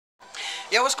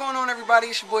Yo, what's going on, everybody?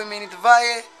 It's your boy Manny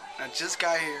Delvalle. I just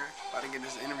got here, about to get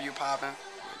this interview popping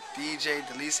with DJ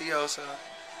Delysiosa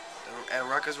at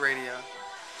Rutgers Radio.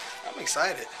 I'm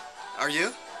excited. Are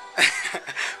you?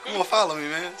 Come on, follow me,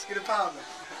 man. Let's get it popping.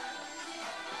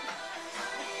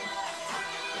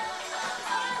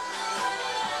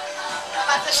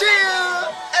 Chill!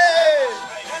 Hey!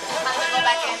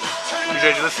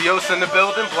 DJ Delysiosa in the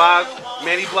building. Blog,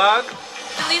 Manny blog.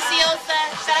 Delysiosa,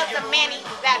 shout out to Manny.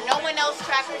 That No One Else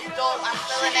track was dope. I'm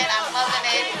feeling it. I'm loving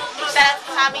it. Shout out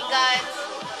to Tommy Guns.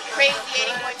 Crazy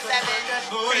 80.7.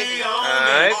 Crazy.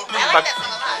 Alright. I like that song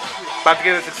a lot. About to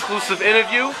get this exclusive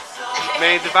interview.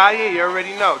 Manny Delvalle, you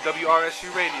already know.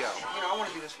 WRSU Radio. You know, I want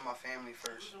to do this for my family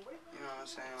first. You know what I'm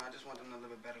saying? I just want them to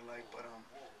live a better life. But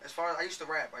as far as I used to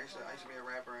rap, I used to be a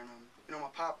rapper, and you know,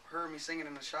 my pop heard me singing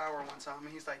in the shower one time,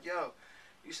 and he's like, "Yo,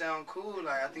 you sound cool.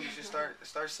 Like, I think you should start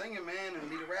singing, man, and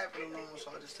lead a rapping along." So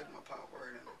I just took my pop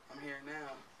word, and I'm here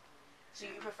now. So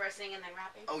you prefer singing than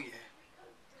rapping? Oh yeah,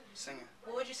 singing.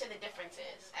 What would you say the difference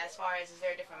is? As far as, is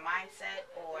there a different mindset,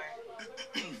 or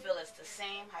do you feel it's the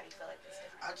same? How do you feel like it's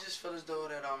different? I just feel as though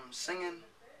that singing,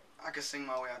 I could sing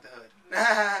my way out the hood.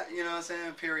 You know what I'm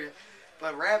saying? Period.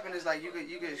 But rapping is like you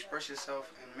could express yourself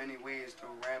in many ways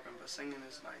through rapping, but singing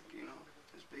is like, you know,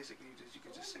 it's basically just you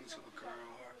could just sing to a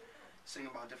girl or sing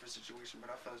about different situations.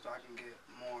 But I feel as though I can get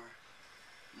more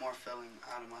feeling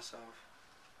out of myself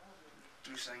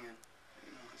through singing.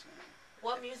 You know what I'm saying?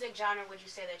 What music genre would you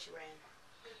say that you were in?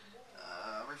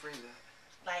 Rephrase that.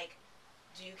 Like,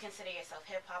 do you consider yourself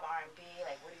hip hop, R&B?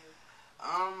 Like, what do you?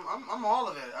 I'm all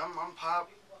of it. I'm pop,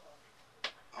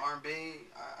 R&B.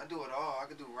 I do it all. I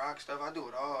could do rock stuff. I do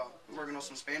it all. I'm working on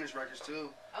some Spanish records too.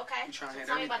 Okay. So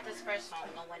tell me about this first song,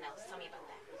 No One Else. Tell me about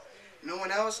that. No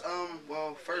One Else.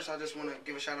 Well, first I just want to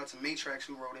give a shout out to Matrix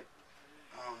who wrote it.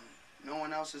 No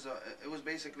One Else is it was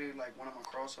basically like one of my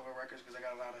crossover records because I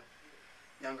got a lot of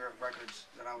younger records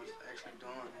that I was actually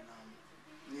doing, and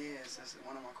yeah, it's just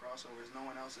one of my crossovers. No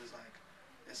One Else is like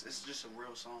it's just a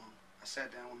real song. I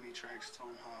sat down with Matrix, told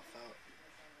him how I felt,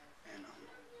 and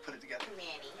put it together.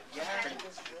 Manny, Yeah. I think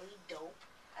it's really dope.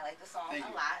 I like the song Thank a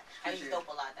you. lot. I use Appreciate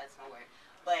dope a lot. That's my word.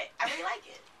 But I really like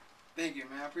it. Thank you,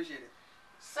 man. I appreciate it.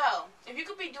 So, if you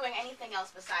could be doing anything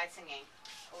else besides singing,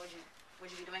 what would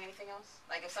you be doing anything else?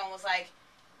 Like if someone was like,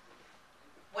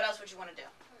 what else would you want to do?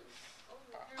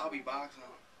 I'll be boxing.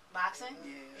 Boxing?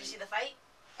 Yeah. Did you see the fight?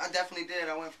 I definitely did.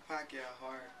 I went for Pacquiao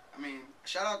hard. I mean,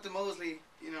 shout out to Mosley.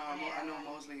 You know, I know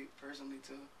Mosley personally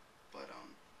too. But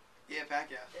yeah,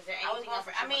 Pacquiao. Is there anything else?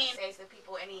 I mean, say to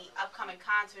people, any upcoming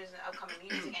concerts and upcoming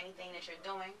music, anything that you're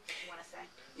doing that you want to say?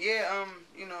 Yeah,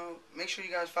 you know, make sure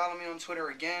you guys follow me on Twitter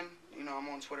again. You know, I'm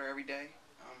on Twitter every day.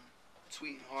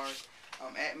 Tweeting hard.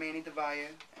 At Manny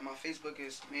Delvalle, and my Facebook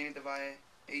is Manny Delvalle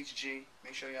HG.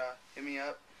 Make sure y'all hit me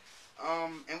up.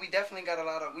 And we definitely got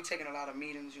we taking a lot of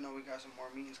meetings. You know, we got some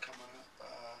more meetings coming up.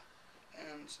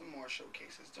 And some more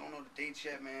showcases. Don't know the dates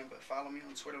yet, man, but follow me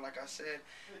on Twitter, like I said,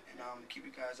 and keep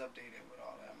you guys updated with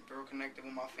all that. I'm very connected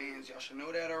with my fans. Y'all should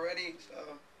know that already.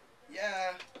 So,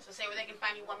 yeah. So say where they can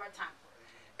find you one more time.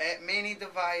 At Manny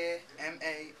Delvalle,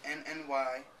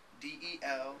 MannyDelvalle.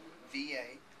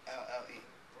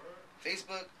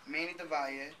 Facebook, Manny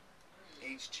Delvalle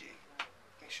HG.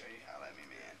 Make sure you holler at me,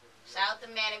 man. Shout out to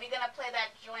Manny. We're gonna play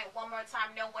that joint one more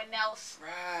time. No One Else.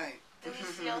 Right.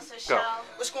 Delysiosa show.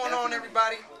 What's going on,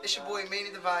 everybody? It's your boy Manny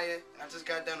Delvalle. I just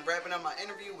got done wrapping up my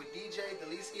interview with DJ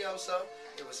Delysiosa.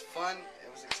 It was fun,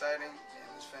 it was exciting,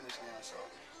 and it's finished now, so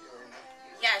you already know.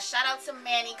 Yeah, shout out to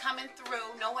Manny coming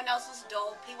through. No One Else was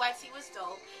dope. PYT was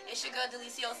dope. It's your girl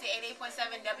Delysiosa,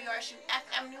 88.7 WRSU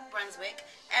FM New Brunswick.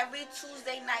 Every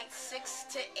Tuesday night, 6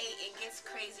 to 8, it gets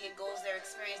crazy. It goes there.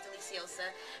 Experience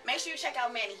Delysiosa. Make sure you check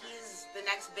out Manny. He's the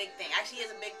next big thing. Actually, he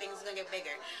is a big thing. He's going to get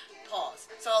bigger. Pause.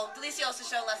 So, Delysiosa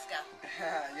show, let's go.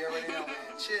 You already know,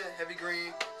 man. Chill, heavy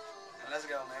green. And let's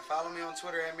go, man. Follow me on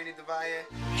Twitter at Manny Delvalle.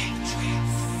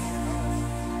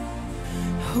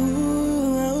 Ooh.